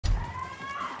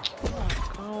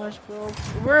gosh, bro.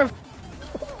 We're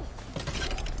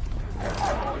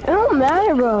It don't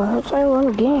matter, bro. That's why I want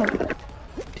a game.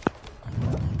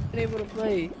 able to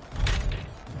play.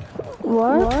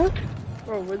 What?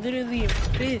 Bro, we're literally in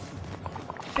fifth.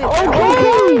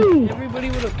 Okay! Everybody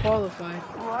would have qualified.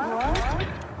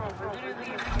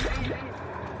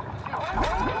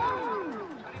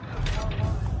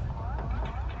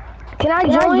 Can I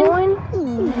join?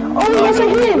 Oh, yes,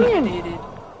 I did! Eliminated.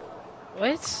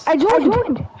 What? I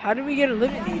joined! How did we get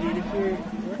eliminated if we're...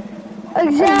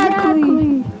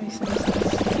 Exactly!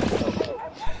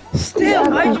 Still,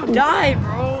 why'd you die,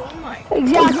 bro? Oh my...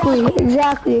 Exactly.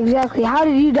 How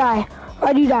did you die?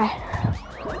 Why'd you die?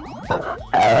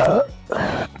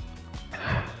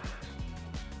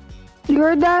 You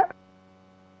heard that?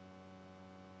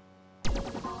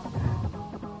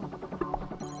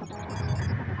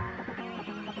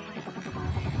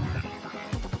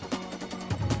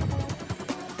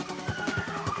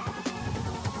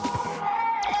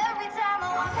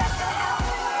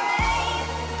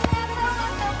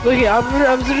 Look here,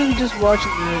 I'm literally just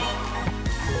watching it.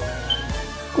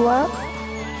 What?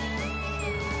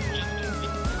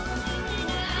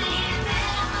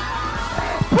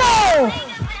 Bro!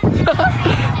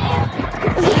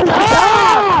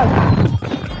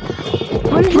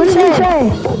 What did you say?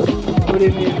 What do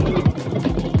you mean?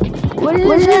 What did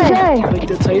you say? Like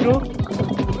the title?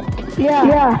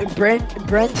 Yeah.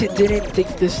 Brent didn't think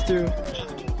this through.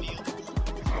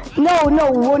 No.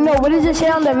 What does it say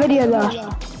on the video though?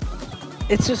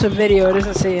 It's just a video, it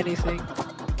doesn't say anything.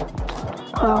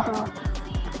 Oh.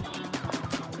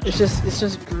 It's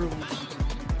just grooves.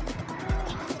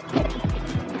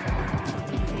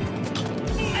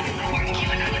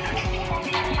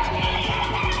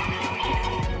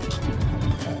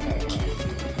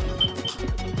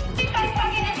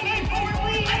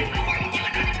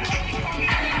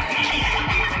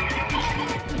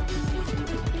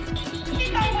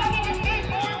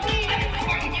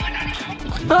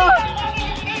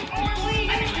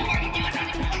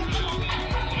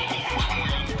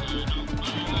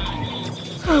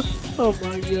 Oh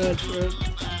my god, bro.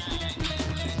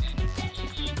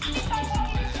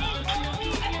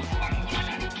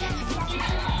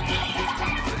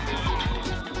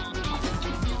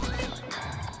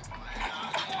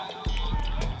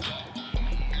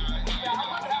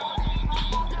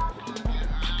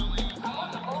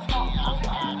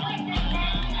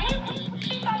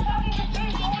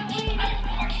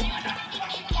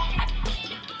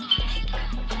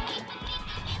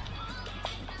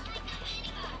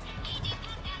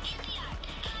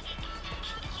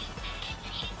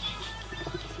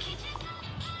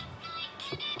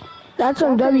 That's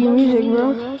some W music,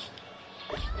 bro.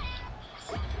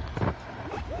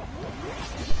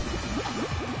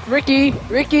 Ricky!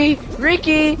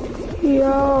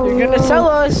 Yo. You're gonna sell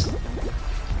us!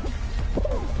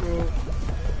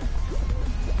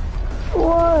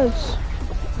 What?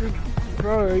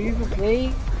 Bro, are you even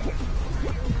playing?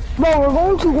 Bro, we're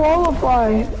going to qualify.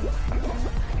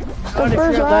 It's the Not if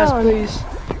first you're in last round. place.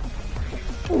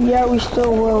 Yeah, we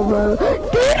still will, bro.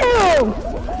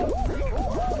 Damn!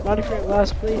 Not if you're in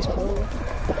last place, bro.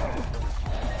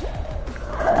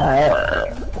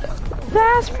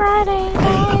 Last Friday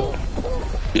night.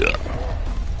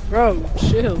 Bro,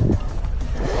 chill.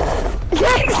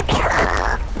 Excuse me.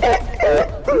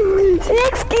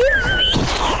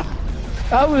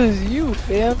 That was you,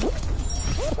 fam.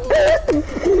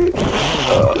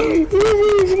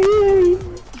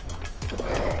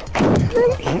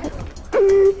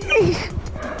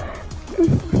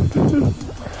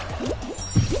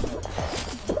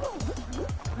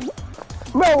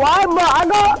 Bro, why? Bro, I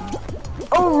got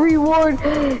a reward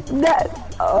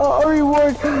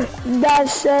that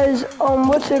says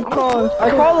what's it called?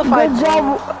 I qualified. Good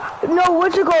job. No,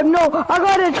 what's it called? No, I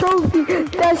got a trophy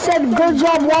that said good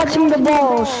job watching the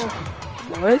balls.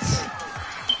 What?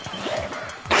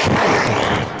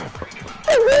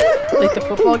 Like the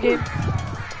football game?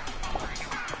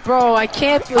 Bro, I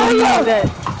can't believe that.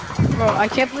 Bro, I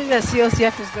can't believe that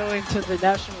CLCF is going to the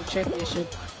national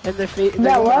championship and they're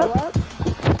That what?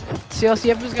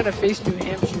 CLCF is gonna face New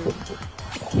Hampshire.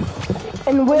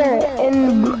 And where?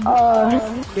 In New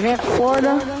Hampshire,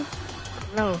 Florida?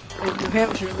 No, in New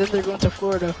Hampshire. And then they're going to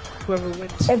Florida. Whoever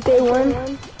wins. If they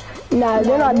win? Nah,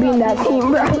 they're not beating that team,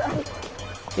 bro.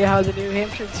 Yeah, how the New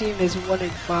Hampshire team is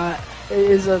 1-5. It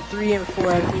is a 3-4.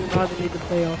 I don't even know how they made the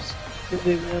playoffs. If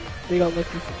they won, they got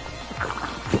lucky.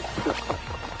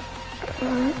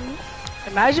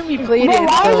 Imagine we played But it.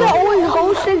 why is it always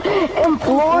hosted in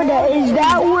Florida? Is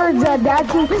that where that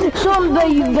team? So the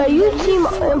youth team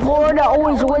in Florida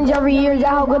always wins every year. Is that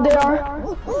how good they are?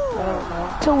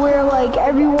 To where like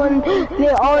everyone, they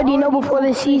already know before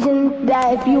the season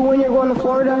that if you win, you're going to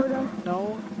Florida.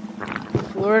 No.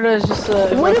 Florida is just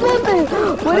a. What about the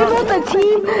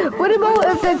team? What about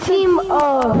if the team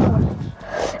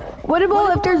What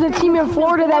about if there's a team in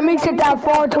Florida that makes it that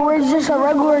far to where it's just a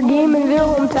regular game in their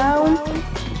hometown?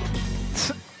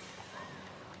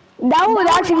 That would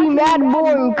actually be mad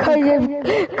boring,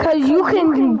 cause you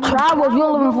can travel if you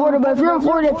don't live in Florida, but if you're in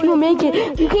Florida, if you make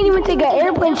it, you can't even take an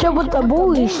airplane trip with the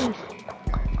boys.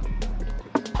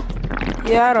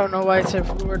 Yeah, I don't know why it's in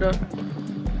Florida.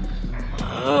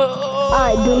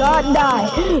 Alright, do not die.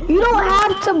 You don't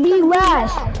have to be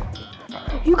last.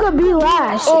 You could be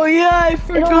last. Oh yeah, I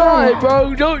forgot,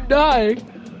 bro. Don't die.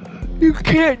 You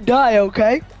can't die,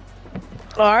 okay?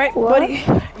 Alright, buddy.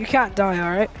 You can't die,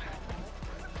 alright?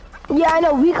 Yeah, I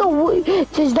know. We could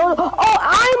just don't. Oh,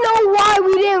 I know why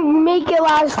we didn't make it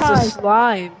last time. It's a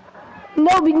slime.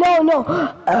 No.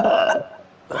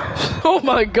 Oh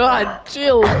my god,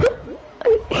 chill.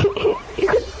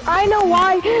 I know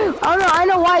why. I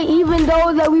know why. Even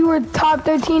though that we were top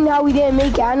 13, how we didn't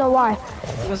make it. I know why.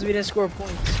 Because we didn't score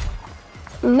points.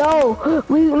 No,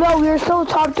 we were still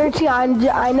top 13.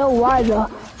 I know why though.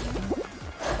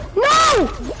 No!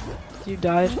 You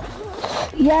died.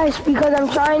 Yes, because I'm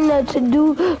trying to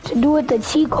do it the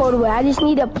cheat code way. I just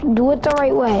need to do it the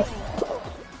right way.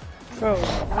 Bro,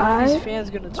 are these fans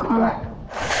gonna turn on?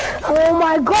 Oh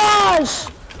my gosh!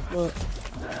 What?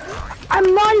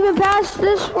 I'm not even past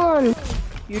this one.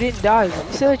 You didn't die. You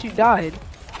said that you died.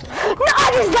 No,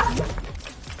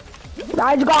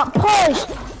 I just got pushed.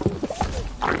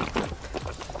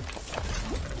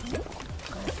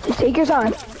 Just take your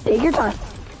time. Take your time.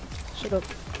 Shut up.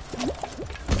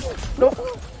 Nope.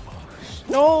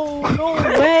 No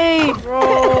way,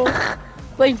 bro.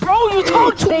 Like, bro, you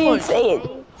talk too much. Say it.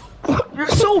 You're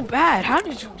so bad. How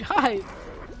did you die?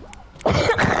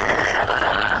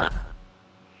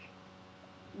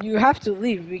 You have to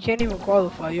leave. We can't even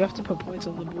qualify. You have to put points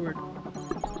on the board.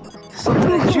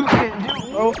 Something that you can't do,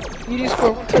 bro. You just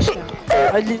scored one touchdown.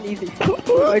 I didn't either.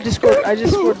 I just scored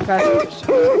the passing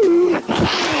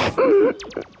touchdown.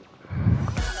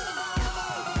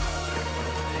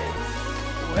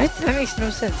 What? That makes no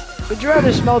sense. Would you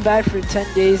rather smell bad for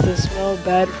 10 days than smell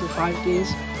bad for 5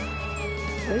 days?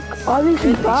 What?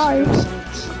 Obviously 5. No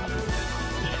sense.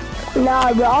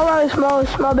 Nah, bro, I'd rather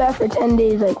smell bad for 10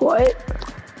 days. Like, what?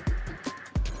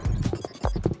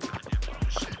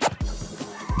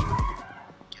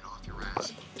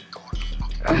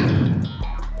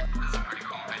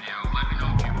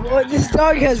 What? This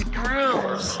dog has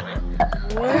grills.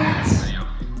 What?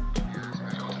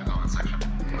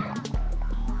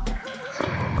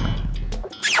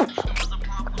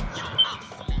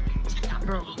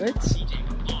 Bro, what?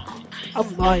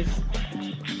 I'm live.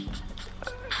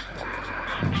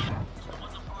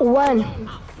 When?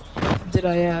 Did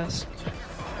I ask?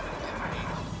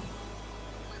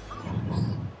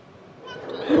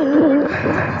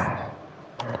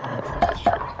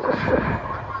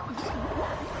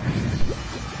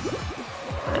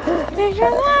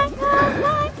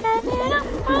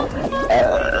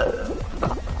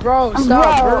 Bro,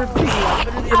 stop burping.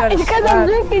 It's because I'm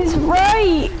drinking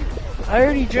Sprite. I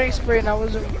already drank Sprite and I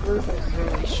wasn't burping, bro.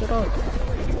 Like, shut up.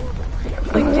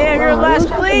 Like, damn, you're last,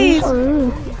 please.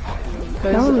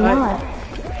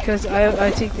 Because I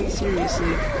take things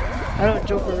seriously. I don't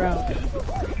joke around.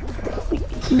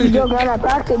 You joke around at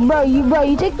practice, bro.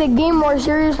 You take the game more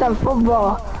serious than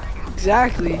football.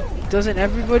 Exactly. Doesn't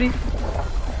everybody?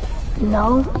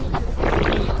 No.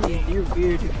 Yeah, you're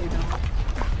weird if you don't.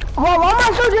 Well, why am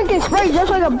I still drinking Sprite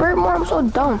just like a bird more? I'm so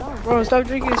dumb. Bro, stop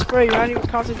drinking Sprite. You're not even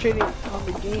concentrating on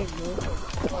the game, bro.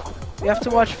 You have to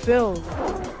watch film.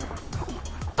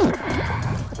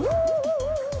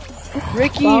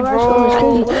 Ricky, Wow,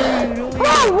 bro. What are you doing?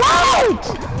 Bro, what?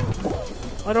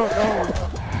 I don't know.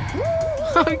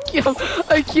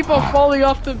 I keep on falling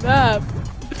off the map.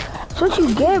 That's what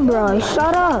you get, bro.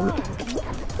 Shut up.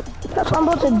 That's why I'm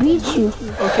about to beat you.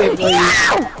 Okay, buddy.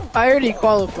 I already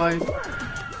qualified.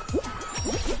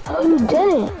 Oh, you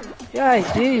didn't. Yeah, I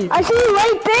did. I see you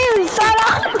right there. Shut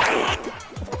up.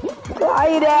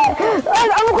 Why that? I'm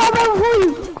gonna call back for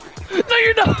you. No,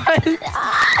 you're not.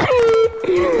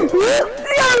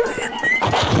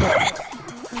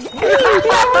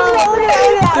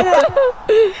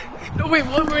 No, wait,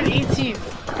 what? We're in 18.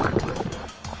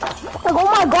 Like, oh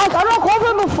my gosh, I'm not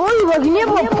qualified before you, but you need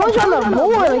to put a punch on the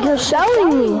board. Like, you're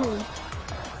selling me.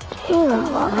 Damn,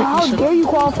 how dare you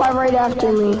qualify right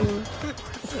after me?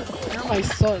 You're my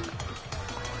son.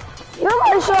 You're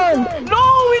my son!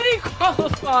 No, we didn't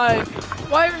qualify!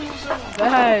 Why are you so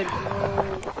bad,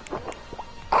 bro?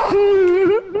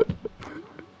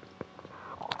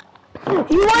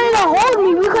 You wanted to hold me.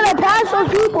 We could have passed those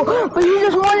people, but you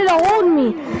just wanted to hold me.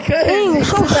 Dang, you're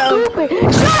so stupid.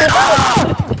 Shut up!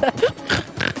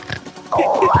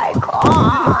 Oh my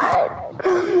god.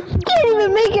 Can't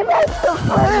even make it past the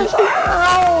first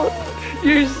round.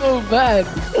 You're so bad.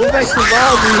 Go back to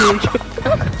lobby.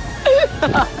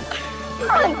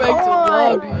 Go back to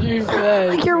lobby. You're bad.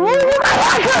 Like you're ruining my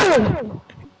record.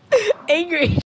 Angry.